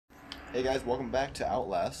Hey guys, welcome back to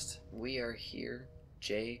Outlast. We are here,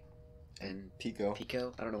 Jay and Pico.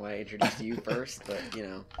 Pico. I don't know why I introduced you first, but you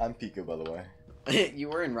know. I'm Pico, by the way. You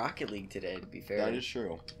were in Rocket League today, to be fair. That is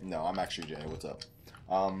true. No, I'm actually Jay. What's up?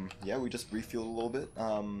 Yeah, we just refueled a little bit.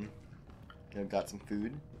 Got some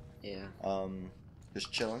food. Yeah.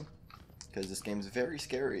 Just chilling, because this game's very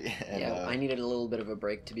scary. And, yeah, I needed a little bit of a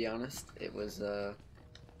break, to be honest. It was a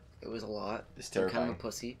lot. It's I'm terrifying. kind of a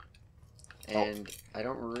pussy, and I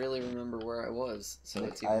don't really remember where I was, so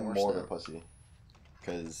it's even I'm worse more now. of a pussy,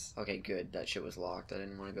 because... Okay, good. That shit was locked. I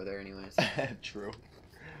didn't want to go there anyways. True.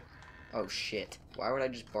 Oh shit! Why would I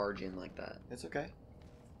just barge in like that? It's okay.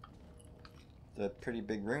 It's a pretty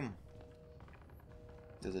big room.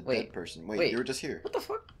 There's a dead person. Wait, you were just here. What the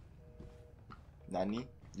fuck? Nani?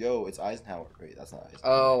 Yo, it's Eisenhower. Wait, that's not Eisenhower.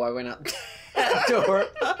 Oh, I went out that door.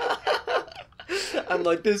 I'm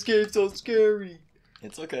like, this game's so scary.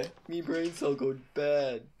 It's okay. Me brain cell going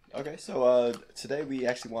bad. Okay, so today we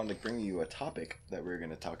actually wanted to bring you a topic that we're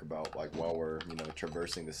gonna talk about, like while we're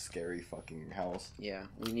traversing this scary fucking house. Yeah,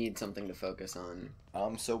 we need something to focus on.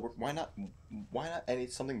 So why not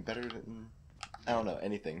something better than, I don't know,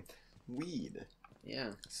 anything, weed. Yeah.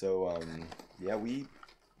 So yeah,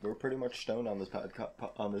 we're pretty much stoned on this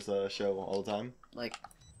show all the time. Like,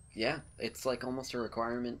 yeah, it's like almost a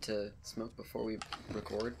requirement to smoke before we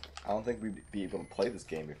record. I don't think we'd be able to play this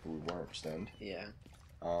game if we weren't stoned. Yeah.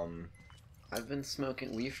 I've been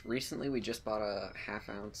smoking. We just bought a half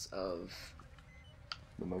ounce of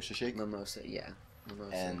Mimosa shake. Mimosa, yeah,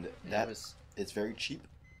 Mimosa, and it's very cheap.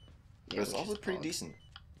 Yeah, but it's also pretty decent.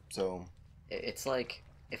 So it's like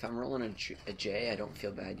if I'm rolling a J, I don't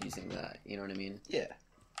feel bad using that. You know what I mean? Yeah.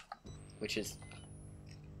 Which is,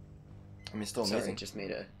 I mean, still sorry,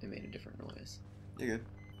 amazing. it made a different noise. You're good.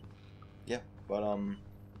 Yeah, but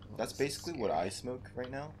that's basically what I smoke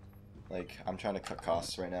right now. Like, I'm trying to cut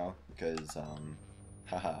costs right now because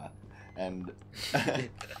haha, and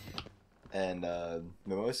and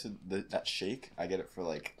Mimosa, that shake, I get it for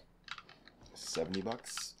like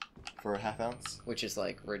 $70 for a half ounce, which is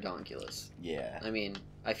like redonkulous. Yeah. I mean,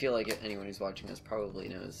 I feel like anyone who's watching us probably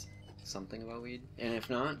knows something about weed, and if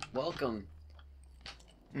not, welcome.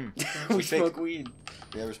 We smoke weed.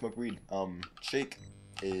 Yeah, we smoke weed. Shake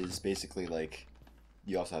is basically like,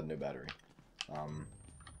 you also have no battery.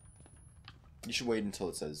 You should wait until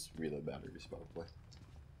it says reload batteries, probably.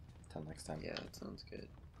 Till next time. Yeah, that sounds good.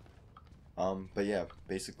 But yeah,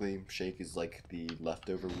 basically, shake is like the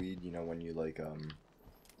leftover weed. You know, when you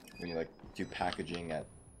do packaging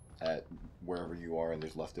at wherever you are, and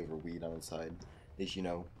there's leftover weed on the side. They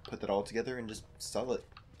put that all together and just sell it.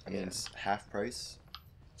 I mean, it's half price.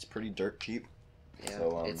 It's pretty dirt cheap. Yeah,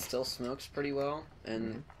 so, it still smokes pretty well,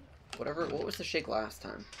 and what was the shake last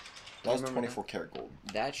time? That was 24 karat gold.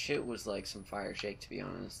 That shit was like some fire shake, to be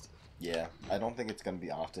honest. Yeah, I don't think it's gonna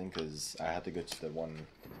be often because I have to go to the one,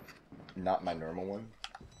 not my normal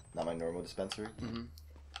dispensary.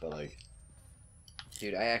 But like,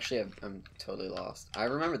 dude, I'm totally lost. I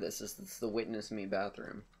remember this. This is the witness me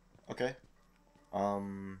bathroom. Okay.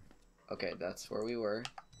 Okay, that's where we were.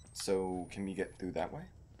 So can we get through that way?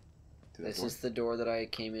 This is the door that I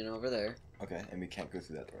came in over there. Okay, and we can't go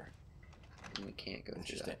through that door. And we can't go through that.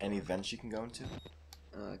 Interesting. Any vents you can go into?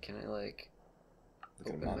 Can I like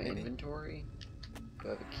Look open my inventory? Do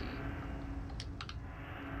I have a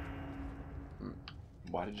key?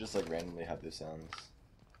 Why did you just like randomly have those sounds?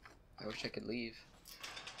 I wish I could leave.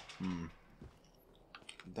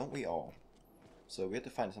 Don't we all? So we have to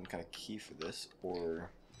find some kind of key for this,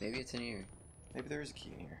 or maybe it's in here. Maybe there is a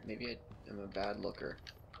key in here. Maybe I'm a bad looker.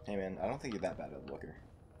 Hey man, I don't think you're that bad of a looker.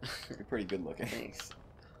 You're pretty good looking. Thanks.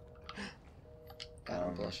 God,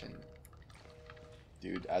 I'm blushing.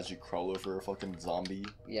 Dude, as you crawl over a fucking zombie.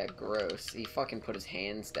 Yeah, gross. He fucking put his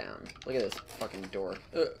hands down. Look at this fucking door.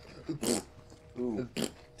 Ooh.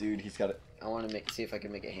 Dude, he's got it. I want to see if I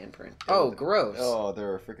can make a handprint. Oh, gross. Oh,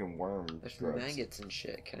 there are freaking worms. There's maggots and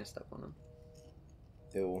shit. Can I step on them?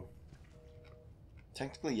 Ew.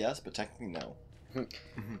 Technically yes, but technically no.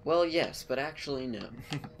 Well, yes, but actually no.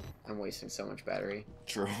 I'm wasting so much battery.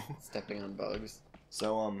 True. Stepping on bugs.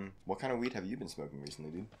 So, what kind of weed have you been smoking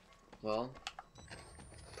recently, dude? Well,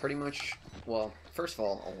 pretty much, well, first of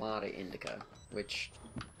all, a lot of indica, which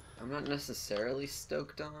I'm not necessarily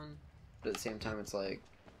stoked on, but at the same time, it's like,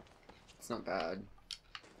 it's not bad.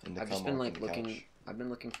 Indica, I've just been like couch. I've been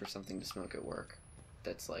looking for something to smoke at work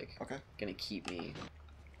that's like, gonna keep me.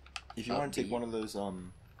 If you want to take one of those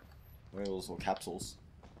little capsules,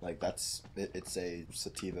 like it's a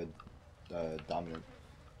sativa dominant,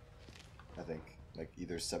 I think. Like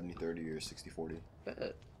either 70-30 or 60-40.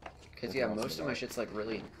 Because yeah, most of my shit's like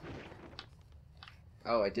really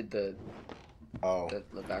Oh, I did the Oh.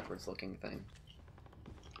 the backwards looking thing.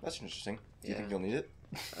 That's interesting. Do you Yeah. think you'll need it?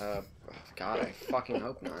 God, I fucking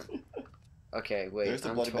hope not. Okay, wait, There's the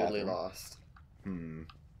I'm bloody totally bathroom. lost.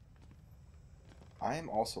 I am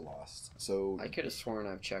also lost. So I could have sworn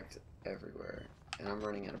I've checked everywhere, and I'm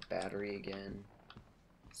running out of battery again.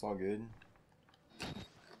 it's all good.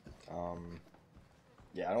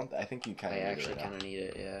 Yeah, I think you kind of. I actually kind of need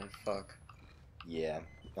it. Yeah. Fuck. Yeah.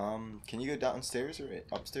 Can you go downstairs or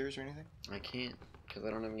upstairs or anything? I can't, because I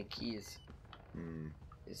don't have any keys. Hmm.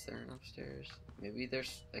 Is there an upstairs? Maybe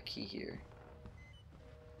there's a key here.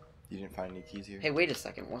 You didn't find any keys here? Hey, wait a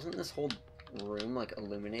second. Wasn't this whole room, like,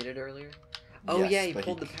 illuminated earlier? Oh, yes, yeah, he but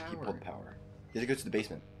pulled the power. He pulled the power. You had to go to the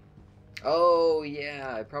basement. Oh,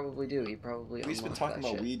 yeah, I probably do. He probably We've been talking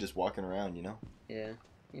about weed just walking around, you know? Yeah,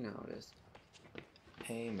 you know how it is.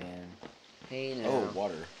 Hey, man. Hey, now. Oh,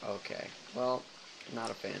 water. Okay. Well, not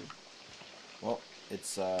a fan. Well,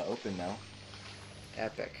 it's open now.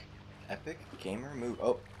 Epic. Epic? Gamer move.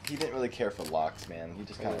 Oh, he didn't really care for locks, man. He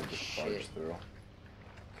just kind of just barged through.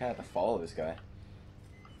 Kind of have to follow this guy.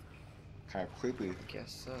 Kind of creepy. I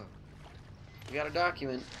guess so. We got a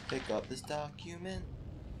document. Pick up this document.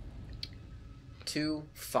 To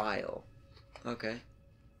file. Okay.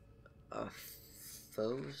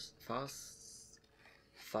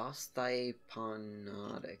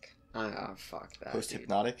 Phosphipanotic. Fuck that.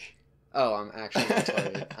 Post-hypnotic? Oh, I'm actually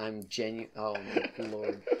retarded. I'm genuine. Oh my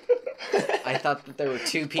lord. I thought that there were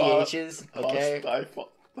two PHs. Okay.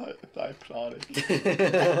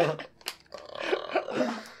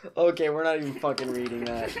 Okay, we're not even fucking reading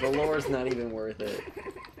that. The lore's not even worth it.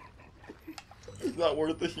 It's not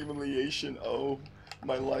worth the humiliation. Oh,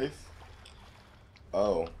 my life.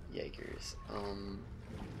 Oh. Yikers.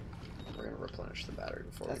 We're gonna replenish the battery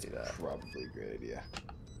before we do that. That's probably a great idea.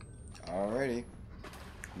 Alrighty.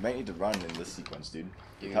 You might need to run in this sequence, dude.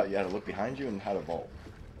 You had to look behind you and how to vault.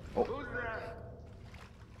 Oh. Who's there?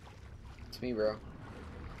 It's me, bro.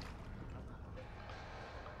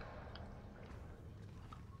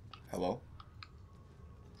 Hello?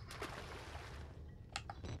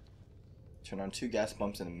 Turn on 2 gas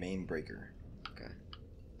pumps and a main breaker. Okay.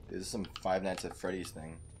 This is some Five Nights at Freddy's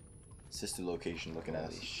thing. Sister location looking at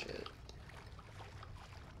us. Holy shit.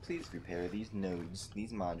 Please repair these nodes,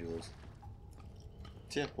 these modules.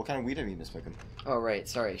 So yeah, what kind of weed have you been smoking? Oh, right.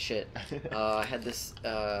 Sorry. Shit. I had this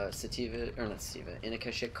sativa, or not sativa,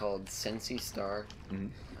 indica shit called Sensi Star. Mm-hmm.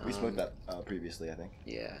 We smoked that previously, I think.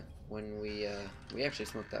 Yeah. When we actually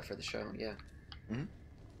smoked that for the show. Yeah. Mm-hmm.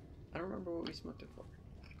 I don't remember what we smoked it for.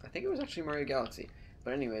 I think it was actually Mario Galaxy.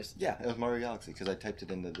 But anyways. Yeah, it was Mario Galaxy because I typed it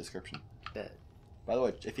in the description. Bet. By the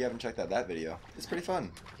way, if you haven't checked out that video, it's pretty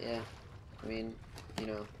fun. Yeah. I mean, you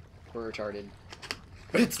know, we're retarded.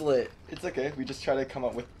 But it's lit. It's okay. We just try to come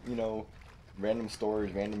up with, you know, random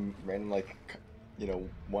stories, random like, you know,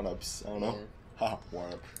 one-ups. I don't know. Ha,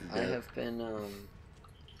 one-up. I have been,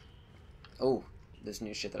 oh, this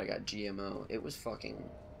new shit that I got, GMO. It was fucking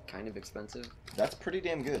kind of expensive. That's pretty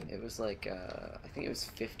damn good. It was like, I think it was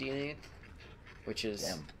 50 an eighth, which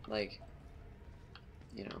is, like,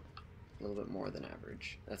 you know, a little bit more than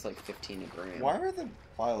average. That's like 15 a gram. Why are the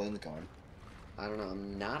violins going? I don't know.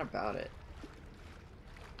 I'm not about it.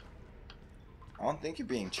 I don't think you're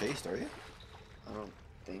being chased, are you? I don't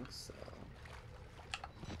think so.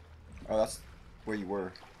 Oh, that's where you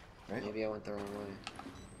were, right? Maybe I went the wrong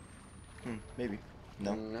way. Maybe.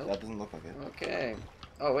 No, Nope. that doesn't look like it. Okay.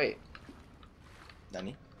 Oh, wait.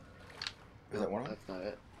 Nani? Is that one of them? That's not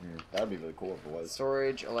it. That would be really cool if it was.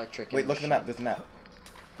 Storage, electric. Wait, look at the map. There's a map.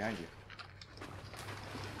 Behind you.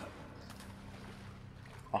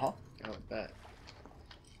 Uh-huh. Oh, bet.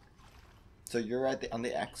 So you're on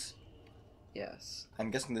the X. Yes.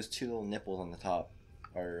 I'm guessing there's 2 little nipples on the top.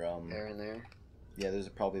 Or, There and there? Yeah, there's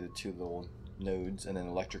probably the 2 little nodes, and then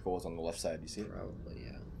electrical is on the left side. You see it? Probably,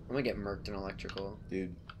 yeah. I'm gonna get murked in electrical.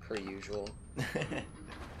 Dude. Per usual.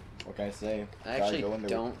 What can I say? I actually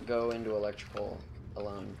don't go into electrical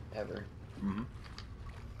alone, ever. Mm-hmm.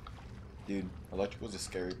 Dude, electrical's a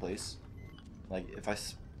scary place. Like,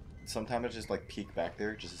 sometimes I just, like, peek back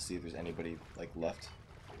there just to see if there's anybody, like, left.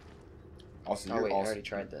 Also, I already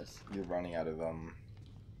tried this. You're running out of,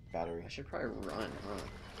 battery. I should probably run, huh?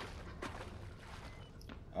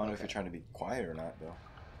 I don't know if you're trying to be quiet or not, though.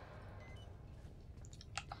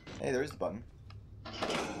 Hey, there's the button.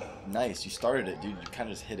 Nice, you started it, dude. You kind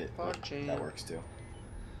of just hit it. That works, too.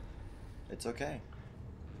 It's okay.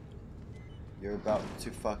 You're about to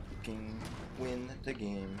fucking win the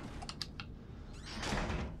game.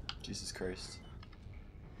 Jesus Christ.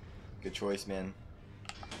 Good choice, man.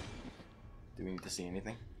 Do we need to see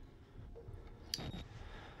anything?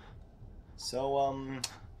 So,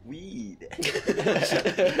 weed. That's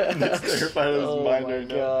terrified of his mind right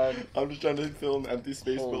God. now. I'm just trying to fill an empty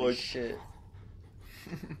space, Holy but like... shit.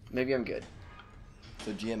 Maybe I'm good.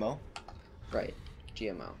 So GMO? Right.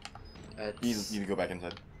 GMO. You need to go back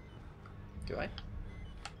inside. Do I?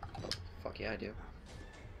 Oh, fuck yeah, I do.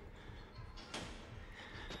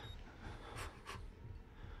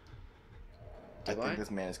 I think this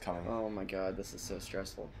man is coming. Oh my god, this is so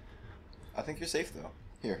stressful. I think you're safe though.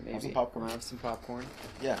 Here, Maybe. have some popcorn. Have some popcorn.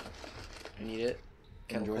 Yeah. I need it.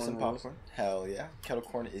 Enjoy some popcorn. Hell yeah. Kettle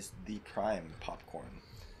corn is the prime popcorn.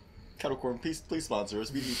 Kettle corn, please sponsor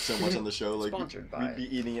us. We eat so much on the show. Like we'd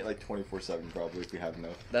be eating it like 24/7 probably if we had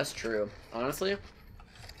enough. That's true. Honestly,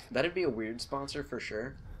 that'd be a weird sponsor for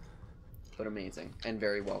sure, but amazing and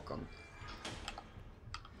very welcome.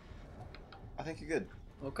 I think you're good.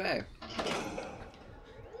 Okay.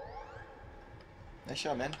 Nice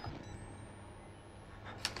shot, man.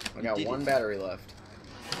 I got one battery left.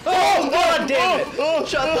 Oh, god damn it!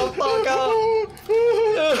 Shut the fuck up!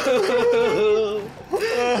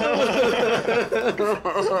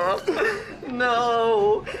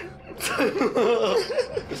 No!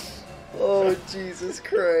 Oh, Jesus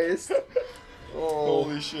Christ. Oh.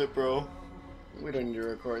 Holy shit, bro. We don't need to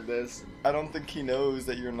record this. I don't think he knows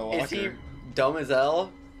that you're in the locker. Is he dumb as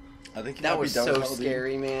hell? I think he that might was be dumb so as hell,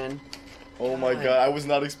 scary, man. Oh my god, I was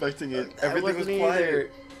not expecting it. Everything was quiet.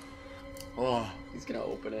 Either. Oh. He's gonna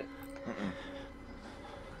open it. Mm-mm.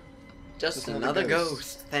 Just another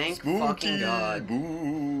ghost. Thank Spooky. fucking god.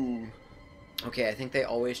 Boo. Okay, I think they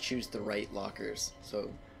always choose the right lockers. So,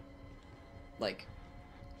 like...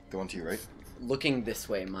 The one to your right? Looking this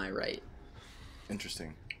way, my right.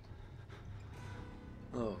 Interesting.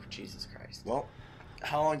 Oh, Jesus Christ. Well,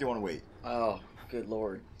 how long do you want to wait? Oh, good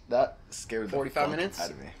lord. That scared the 45 fuck minutes? out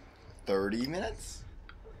of me. 30 minutes?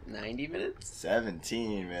 90 minutes?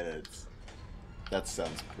 17 minutes. That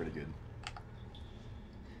sounds pretty good.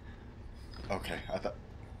 Okay,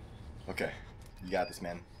 Okay, you got this,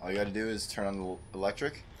 man. All you gotta do is turn on the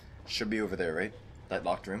electric. Should be over there, right? That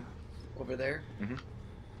locked room. Over there? Mm-hmm.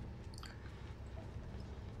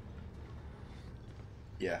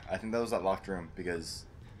 Yeah, I think that was that locked room because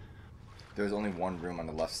there was only one room on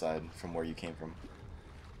the left side from where you came from.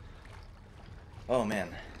 Oh, man.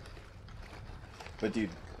 But, dude,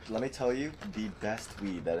 let me tell you, the best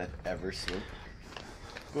weed that I've ever smoked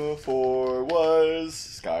before was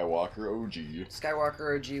Skywalker OG.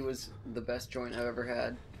 Skywalker OG was the best joint I've ever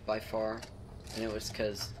had, by far. And it was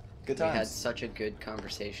because we had such a good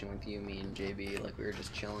conversation with you, me, and JB. Like, we were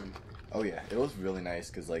just chilling. Oh, yeah. It was really nice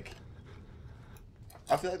because, like,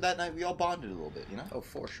 I feel like that night we all bonded a little bit, you know? Oh,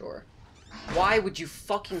 for sure. Why would you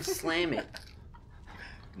fucking slam it?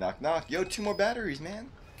 Knock, knock. Yo, 2 more batteries, man.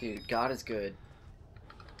 Dude, God is good.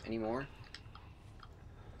 Any more?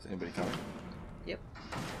 Is anybody coming? Yep.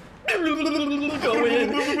 Go in!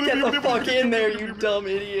 Get the fuck in there, you dumb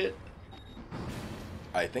idiot!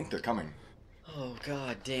 I think they're coming. Oh,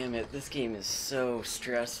 god damn it. This game is so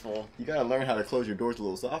stressful. You gotta learn how to close your doors a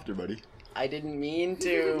little softer, buddy. I didn't mean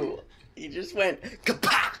to. He just went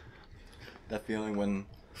kapah! That feeling when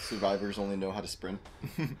survivors only know how to sprint.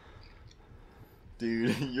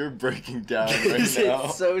 Dude, you're breaking down right now.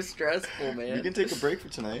 It's so stressful, man. We can take a break for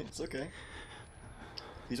tonight. It's okay.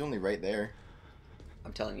 He's only right there.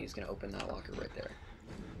 I'm telling you, he's gonna open that locker right there.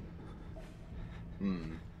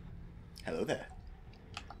 Hmm. Hello there.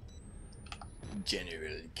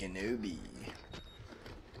 General Kenobi.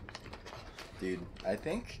 Dude, I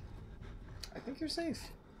think you're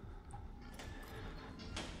safe.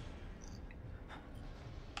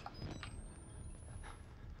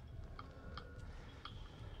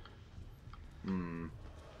 Hmm.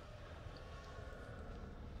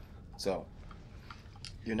 So,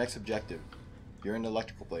 your next objective. You're in the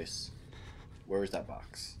electrical place. Where is that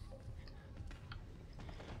box?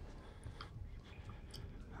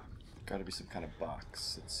 Gotta be some kind of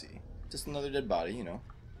box. Let's see. Just another dead body, you know.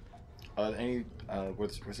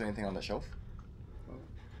 Was there anything on the shelf?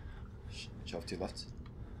 Shelf to your left.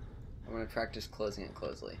 I'm gonna practice closing it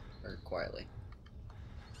closely. Or quietly.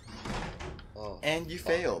 Oh. And you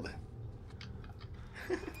failed.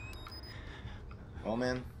 Well,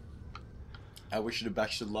 man. I wish you the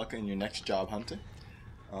best of luck in your next job hunting.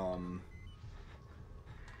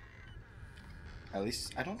 At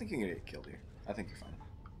least, I don't think you're gonna get killed here. I think you're fine.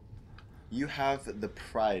 You have the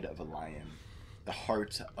pride of a lion, the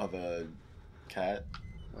heart of a cat.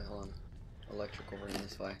 Wait, hold on. Electrical room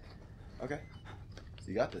this way. Okay, so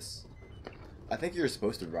you got this. I think you're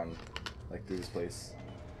supposed to run, like, through this place.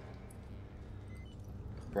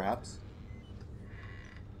 Perhaps.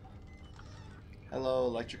 Hello,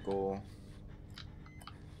 electrical.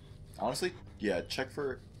 Honestly, yeah, check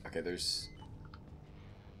for... Okay, there's...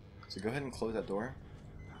 So go ahead and close that door.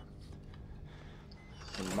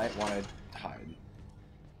 And you might want to hide.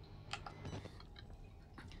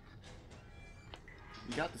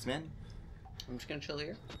 You got this, man. I'm just gonna chill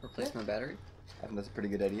here. Replace my battery. I think that's a pretty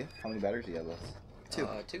good idea. How many batteries do you have left? 2.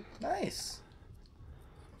 2. Nice.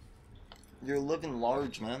 You're living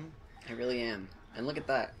large, man. I really am. And look at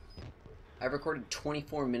that. I've recorded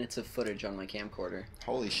 24 minutes of footage on my camcorder.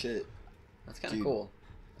 Holy shit. That's kind of cool.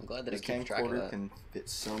 I'm glad that it keeps track of that. This camcorder can fit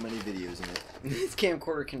so many videos in it. This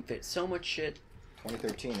camcorder can fit so much shit.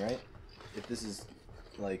 2013, right? If this is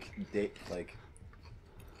like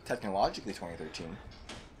technologically 2013,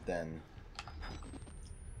 then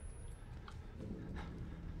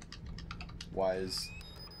why is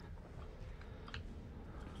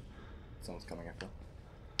someone's coming after?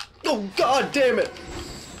 Oh god damn it!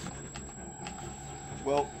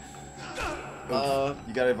 Well,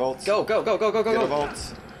 you got a vault. Go! Get a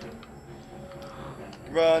vault.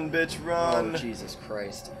 Run, bitch, run! Oh Jesus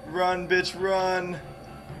Christ! Run, bitch, run!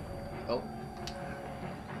 Oh.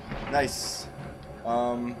 Nice.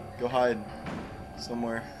 Go hide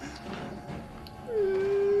somewhere.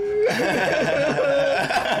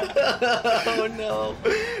 Oh no!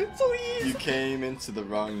 Please! You came into the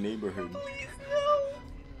wrong neighborhood. Please no!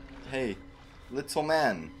 Hey, little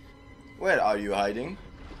man, where are you hiding?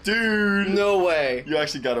 Dude! No way! You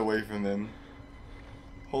actually got away from him.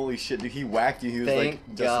 Holy shit, dude, he whacked you. He was Thank like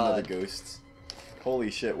just God. another ghost. Holy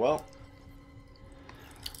shit, well.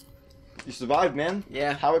 You survived, man.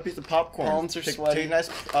 Yeah. Have a piece of popcorn. Palms are sweaty. Take a nice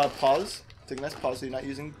pause. Take a nice pause so you're not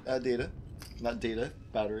using data. Not data,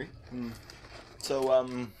 battery. So,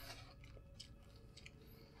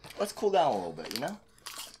 let's cool down a little bit, you know?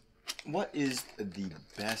 What is the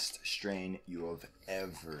best strain you have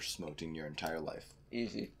ever smoked in your entire life?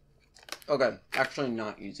 Easy. Okay, actually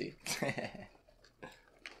not easy.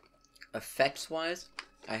 Effects-wise,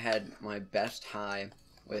 I had my best high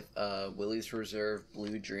with Willie's Reserve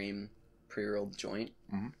Blue Dream pre-rolled joint.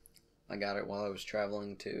 I got it while I was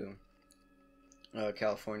traveling to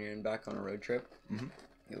California and back on a road trip.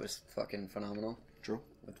 It was fucking phenomenal. True.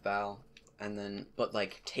 With Val. And then, but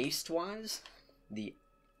like taste-wise,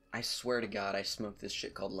 I swear to God, I smoked this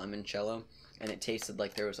shit called limoncello, and it tasted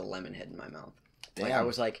like there was a lemon head in my mouth. Damn. Like, I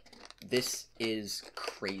was like, this is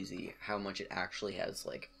crazy how much it actually has,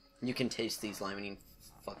 like, you can taste these lemony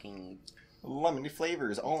fucking... Lemony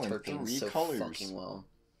flavors, all in terpenes 3 so colors. fucking well.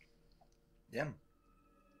 Yeah.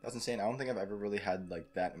 That's insane. I don't think I've ever really had,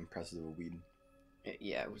 like, that impressive of a weed.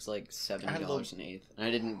 Yeah, it was like $70 $70 an eighth. And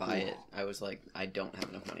I didn't buy it. I was like, I don't have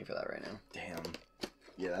enough money for that right now. Damn.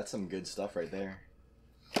 Yeah, that's some good stuff right there.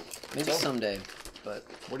 Maybe someday, but...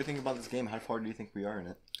 What do you think about this game? How far do you think we are in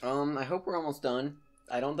it? I hope we're almost done.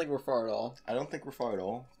 I don't think we're far at all. I don't think we're far at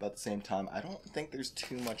all, but at the same time, I don't think there's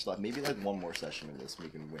too much left. Maybe like one more session of this, we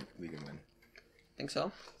can win. Think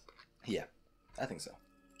so? Yeah, I think so.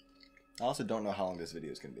 I also don't know how long this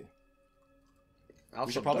video is going to be.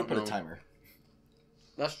 We should probably put a timer.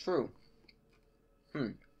 That's true.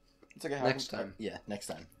 It's okay. Next time. Yeah, next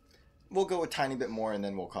time. We'll go a tiny bit more, and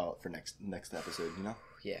then we'll call it for next episode, you know?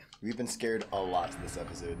 Yeah. We've been scared a lot this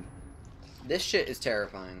episode. This shit is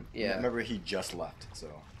terrifying. Yeah. Remember, he just left, so...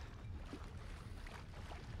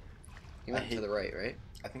 He went to the right, right?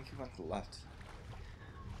 I think he went to the left.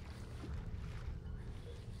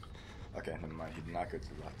 Okay, never mind. He did not go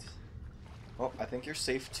to the left. Well, I think you're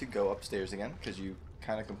safe to go upstairs again, because you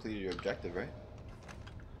kind of completed your objective, right?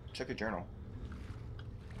 Check your journal.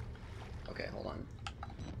 Okay, hold on.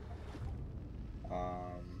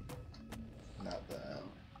 Not that.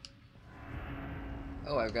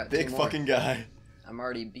 Oh, I've got Big 2 more. fucking guy. I'm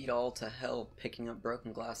already beat all to hell, picking up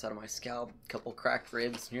broken glass out of my scalp, couple cracked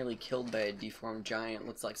ribs, nearly killed by a deformed giant.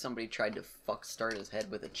 Looks like somebody tried to start his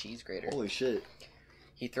head with a cheese grater. Holy shit.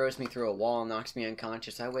 He throws me through a wall, knocks me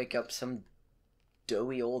unconscious. I wake up some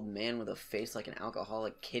doughy old man with a face like an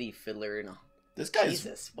alcoholic kitty fiddler in a... This guy's...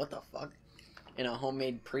 Jesus, what the fuck? In a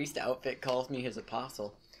homemade priest outfit, calls me his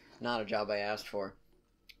apostle. Not a job I asked for.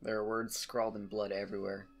 There are words scrawled in blood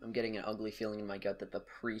everywhere. I'm getting an ugly feeling in my gut that the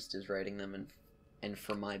priest is writing them and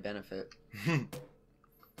for my benefit.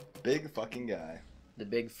 Big fucking guy. The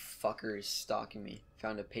big fucker is stalking me.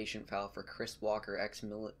 Found a patient file for Chris Walker,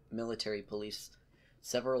 ex-military police.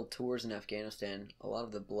 Several tours in Afghanistan. A lot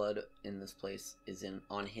of the blood in this place is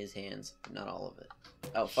on his hands. Not all of it.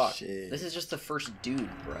 Oh, fuck. Shit. This is just the first dude,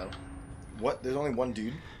 bro. What? There's only one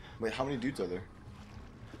dude? Wait, how many dudes are there?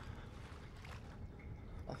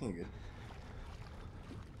 I think you're good.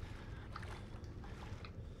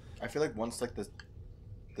 I feel like once like the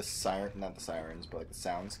siren, not the sirens, but like the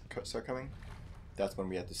sounds start coming, that's when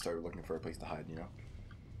we have to start looking for a place to hide, you know?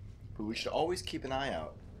 But we should always keep an eye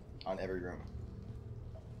out on every room.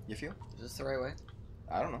 You feel? Is this the right way?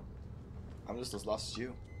 I don't know. I'm just as lost as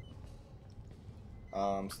you.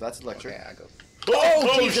 So that's electric. Okay, I go.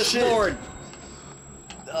 Oh, Jesus shit. Lord!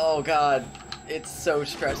 Oh God, it's so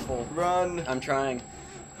stressful. Run! I'm trying.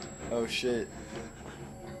 Oh shit.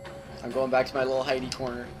 I'm going back to my little hidey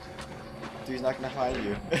corner. Dude's not gonna find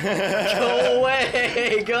you. Go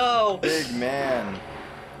away! Go! Big man.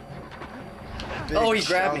 Big Oh, he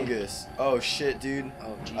grabbed me. chungus. Oh shit, dude.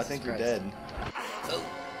 Oh, Jesus I think Christ. you're dead. Oh.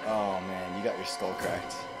 Oh man, you got your skull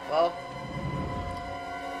cracked. Well,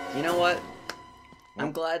 you know what? I'm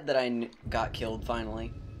What? glad that I got killed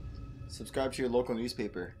finally. Subscribe to your local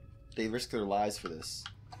newspaper. They risk their lives for this.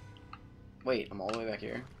 Wait, I'm all the way back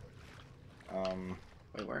here. Um,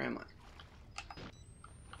 Wait, where am I?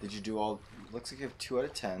 did you do all... Looks like you have 2 out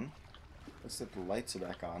of 10. Looks like the lights are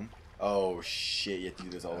back on. Oh shit, you have to do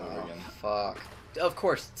this all over again. Fuck. Of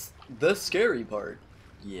course, it's the scary part.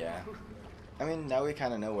 Yeah. I mean, now we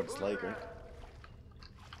kind of know what it's like, right?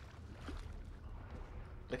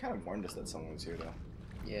 They kind of warned us that someone was here, though.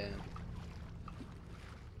 Yeah.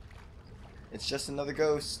 It's just another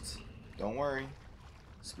ghost. Don't worry.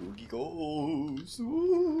 Spooky ghost.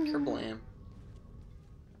 Ooh. Kerblam.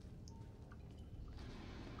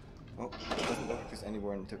 Oh, it doesn't look like there's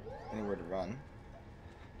anywhere to run.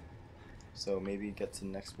 So maybe get to the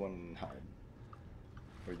next one and hide.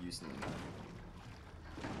 Or use them.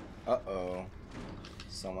 Uh-oh.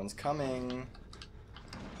 Someone's coming.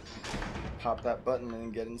 Pop that button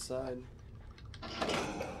and get inside.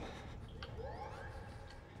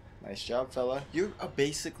 Nice job, fella. You are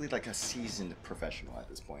basically like a seasoned professional at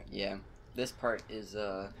this point. Yeah. This part is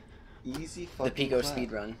Easy the fucking Pico clap.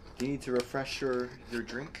 speedrun. Do you need to refresh your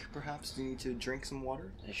drink, perhaps? Do you need to drink some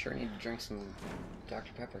water? I sure need to drink some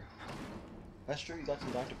Dr. Pepper. That's true, you got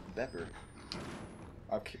some Dr. Pepper.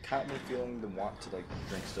 I've kind of been feeling the want to like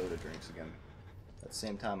drink soda drinks again. At the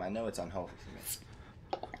same time, I know it's unhealthy for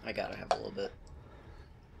me. I gotta have a little bit.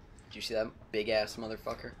 Did you see that big ass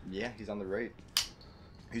motherfucker? Yeah, he's on the right.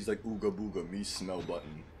 He's like, ooga booga, me smell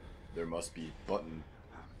button. There must be button.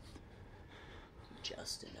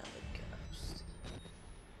 Just another ghost.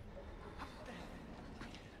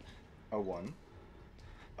 A 1.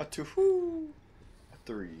 A 2. A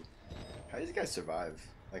 3. How do these guys survive?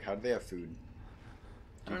 Like, how do they have food?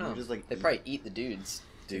 I don't Do you know. just, like, They eat? probably eat the dudes,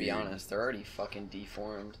 to be Dude. honest. They're already fucking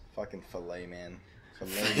deformed. Fucking filet man.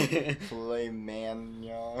 Filet, filet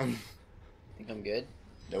mignon. Think I'm good?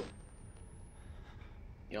 Nope.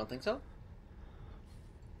 You don't think so?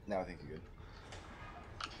 Now I think you're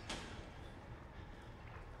good.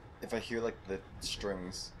 If I hear like the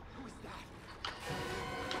strings.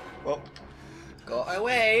 Well. Go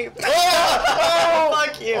away! Oh!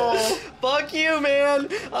 Fuck you! Oh. Fuck you, man!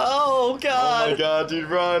 Oh god! Oh my god, dude,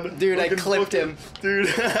 run! Dude, I Fucking clipped book him. it.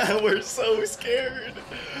 Dude, we're so scared.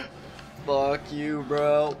 Fuck you,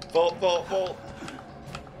 bro. Vault, vault, vault.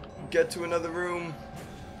 Get to another room.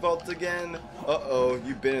 Vault again. Uh-oh,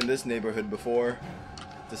 you've been in this neighborhood before.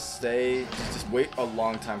 Just stay. Just wait a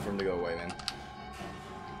long time for him to go away, man.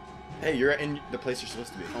 Hey, you're in the place you're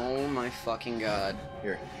supposed to be. Oh my fucking god.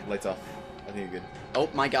 Here, lights off. I think you're good. Oh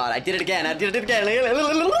my god, I did it again! I did it again!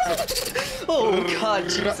 Oh god,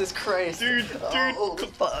 Jesus Christ. Dude. Oh,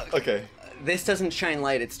 fuck. Okay. This doesn't shine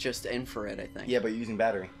light, it's just infrared, I think. Yeah, but you're using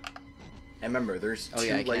battery. And remember, there's Oh, two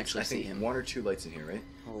yeah, I can lights. actually I think see him. 1 or 2 lights in here, right?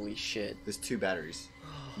 Holy shit. There's 2 batteries.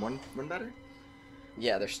 One battery?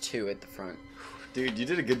 Yeah, there's 2 at the front. Dude, you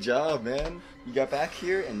did a good job, man. You got back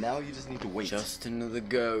here, and now you just need to wait. Just another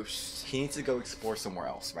ghost. He needs to go explore somewhere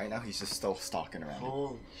else. Right now, he's just still stalking around.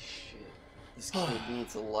 Holy shit. This kid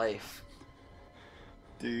needs a life.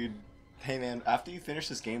 Dude, hey man, after you finish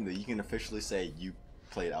this game, though, you can officially say you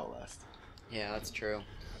played Outlast. Yeah, that's true.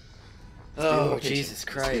 Just be a little Oh, patient. Jesus Just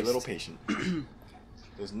Christ. be a little patient.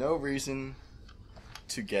 There's no reason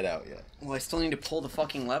to get out yet. Well, I still need to pull the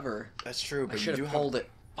fucking lever. That's true, I but you should do have pulled it.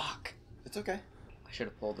 Fuck. It's okay. I should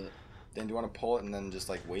have pulled it. Then do you want to pull it and then just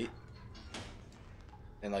like wait?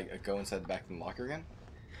 And like go inside the back of the locker again?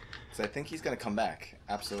 Because I think he's gonna come back.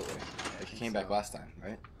 Absolutely. Like he came back last time,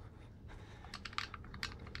 right?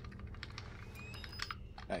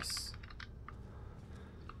 Nice.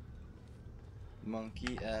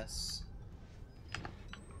 Monkey S.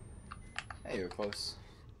 Hey, you're close.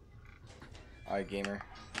 Alright, gamer.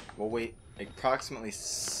 We'll wait approximately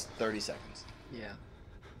 30 seconds. Yeah.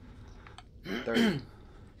 30.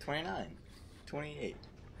 29. 28.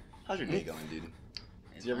 How's your day going, dude?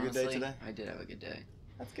 Did you have a good day Honestly, today? I did have a good day.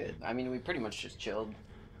 That's good. I mean, we pretty much just chilled.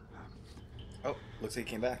 Oh, looks like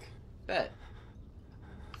he came back. Bet.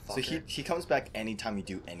 So he comes back anytime you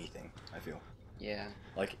do anything, I feel. Yeah.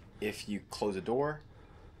 Like, if you close a door,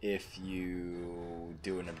 if you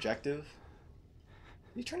do an objective.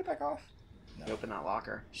 You turn it back off? No. You open that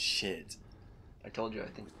locker. Shit. I told you, I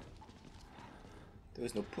think. There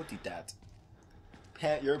was no putty tat.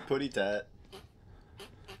 Pat, you're a putty tat.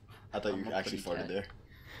 I thought you actually farted there.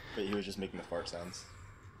 But he was just making the fart sounds.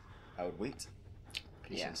 I would wait.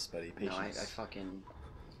 Patience, buddy, patience. No, I fucking...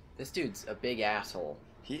 This dude's a big asshole.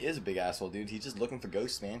 He is a big asshole, dude. He's just looking for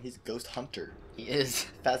ghosts, man. He's a ghost hunter. He is.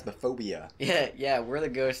 Phasmophobia. Yeah, we're the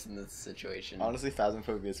ghosts in this situation. Honestly,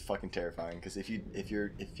 phasmophobia is fucking terrifying, because if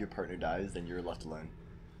your partner dies, then you're left alone.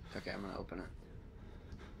 Okay, I'm gonna open it.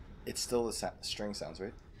 It's still the string sounds,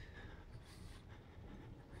 right?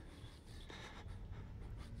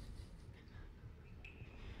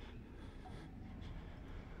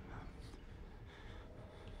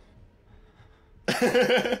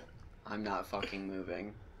 I'm not fucking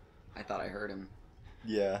moving. I thought I heard him.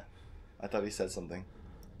 Yeah. I thought he said something.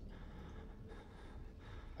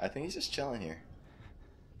 I think he's just chilling here.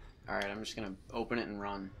 Alright, I'm just gonna open it and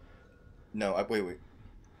run. No, wait.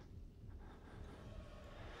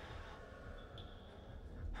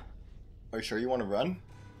 Are you sure you want to run?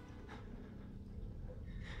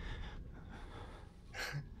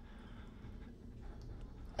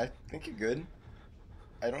 I think you're good.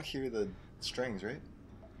 I don't hear the strings, right?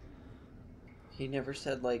 He never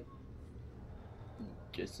said, like,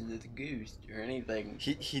 just another ghost or anything.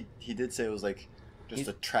 He did say it was like just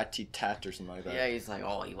a tratty tat or something like that. Yeah, he's like,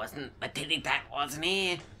 oh, he wasn't a titty tat, wasn't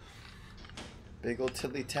he? Big old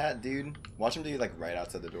tiddly tat, dude. Watch him do like right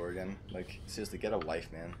outside the door again. Like, seriously, get a life,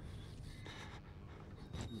 man.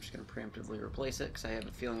 I'm just gonna preemptively replace it because I have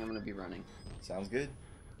a feeling I'm gonna be running. Sounds good.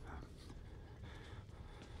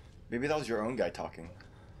 Maybe that was your own guy talking.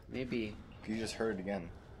 Maybe. You just heard it again.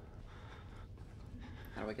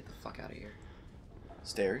 How do I get the fuck out of here?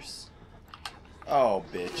 Stairs. Oh,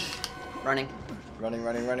 bitch. Running.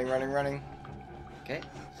 Running. Okay.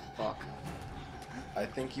 Fuck. I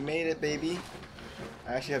think you made it, baby.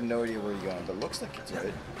 I actually have no idea where you're going, but it looks like it's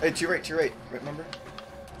right. Hey, to your right. Remember?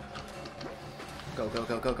 Go.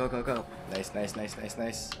 Nice.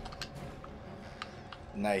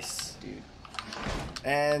 Nice. Dude.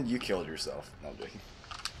 And you killed yourself. No, I'm joking.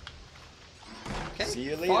 Okay. See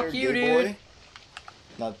you later, Fuck you, gay boy. dude.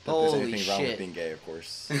 Not that there's Holy anything wrong with shit. being gay, of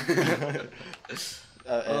course. I'm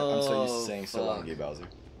so used to saying so long, gay Bowser.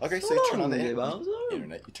 Okay, so you turn on the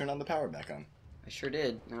internet. You turn on the power back on. I sure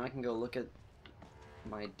did. Now I can go look at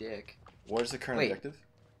my dick. What is the current objective?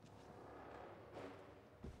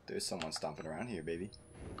 There's someone stomping around here, baby.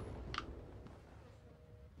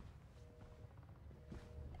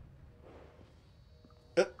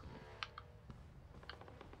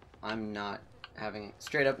 I'm not having,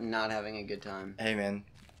 straight up not having a good time. Hey man,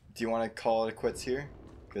 do you want to call it quits here?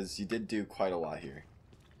 Because you did do quite a lot here.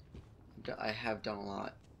 I have done a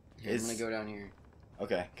lot. Here, I'm gonna go down here.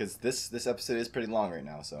 Okay, because this episode is pretty long right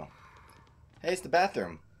now, so. Hey, it's the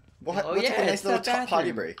bathroom. Let's yeah, take a nice little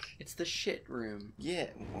potty break. It's the shit room. Yeah.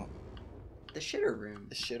 What? The shitter room.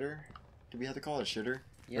 The shitter? Do we have to call it a shitter?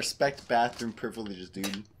 Yep. Respect bathroom privileges,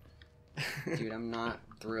 dude. Dude, I'm not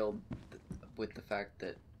thrilled with the fact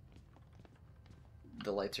that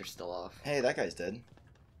the lights are still off. Hey, that guy's dead.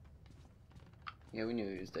 Yeah, we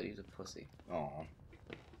knew he was dead. He's a pussy. Aw.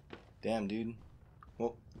 Damn, dude.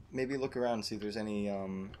 Well, maybe look around and see if there's any, I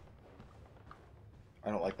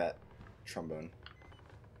don't like that trombone.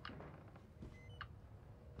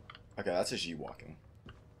 Okay, that's just you walking.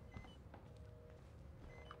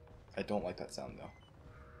 I don't like that sound, though.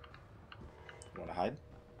 You wanna hide?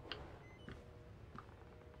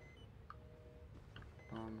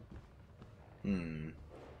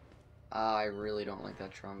 I really don't like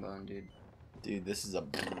that trombone, dude. Dude, this is a...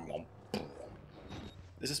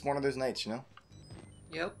 This is one of those nights, you know?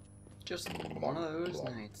 Yep. Just one of those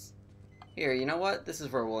nights. Here, you know what? This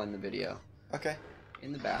is where we'll end the video. Okay.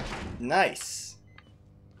 In the back. Nice!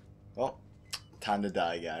 Well, time to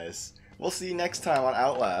die, guys. We'll see you next time on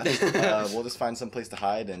Outlast. We'll just find some place to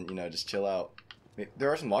hide and, you know, just chill out.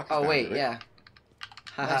 There are some lockers. Oh, wait, right? yeah.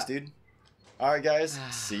 Nice, dude. Alright, guys.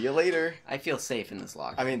 See you later. I feel safe in this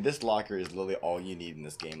locker. I mean, this locker is literally all you need in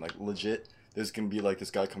this game. Like, legit, there's gonna be, like,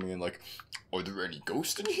 this guy coming in like, are there any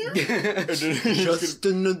ghosts in here? Just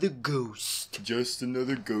another ghost. Just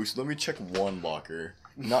another ghost. Let me check one locker.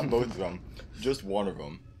 Not both of them. Just one of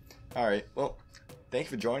them. Alright, well,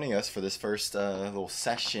 thanks for joining us for this first little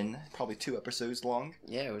session. Probably 2 episodes long.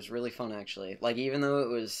 Yeah, it was really fun, actually. Like, even though it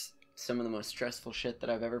was some of the most stressful shit that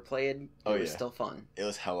I've ever played, it was still fun. It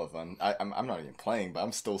was hella fun. I'm not even playing, but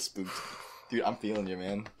I'm still spooked. Dude, I'm feeling you,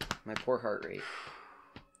 man. My poor heart rate.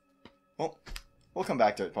 Well, we'll come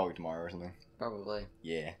back to it probably tomorrow or something. Probably.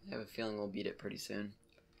 Yeah. I have a feeling we'll beat it pretty soon.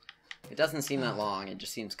 It doesn't seem that long. It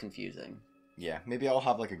just seems confusing. Yeah, maybe I'll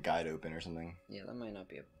have like a guide open or something. Yeah, that might not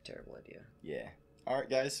be a terrible idea. Yeah.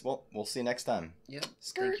 Alright, guys. Well, we'll see you next time. Yep.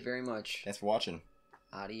 Skirt. Thank you very much. Thanks for watching.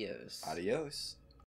 Adios. Adios.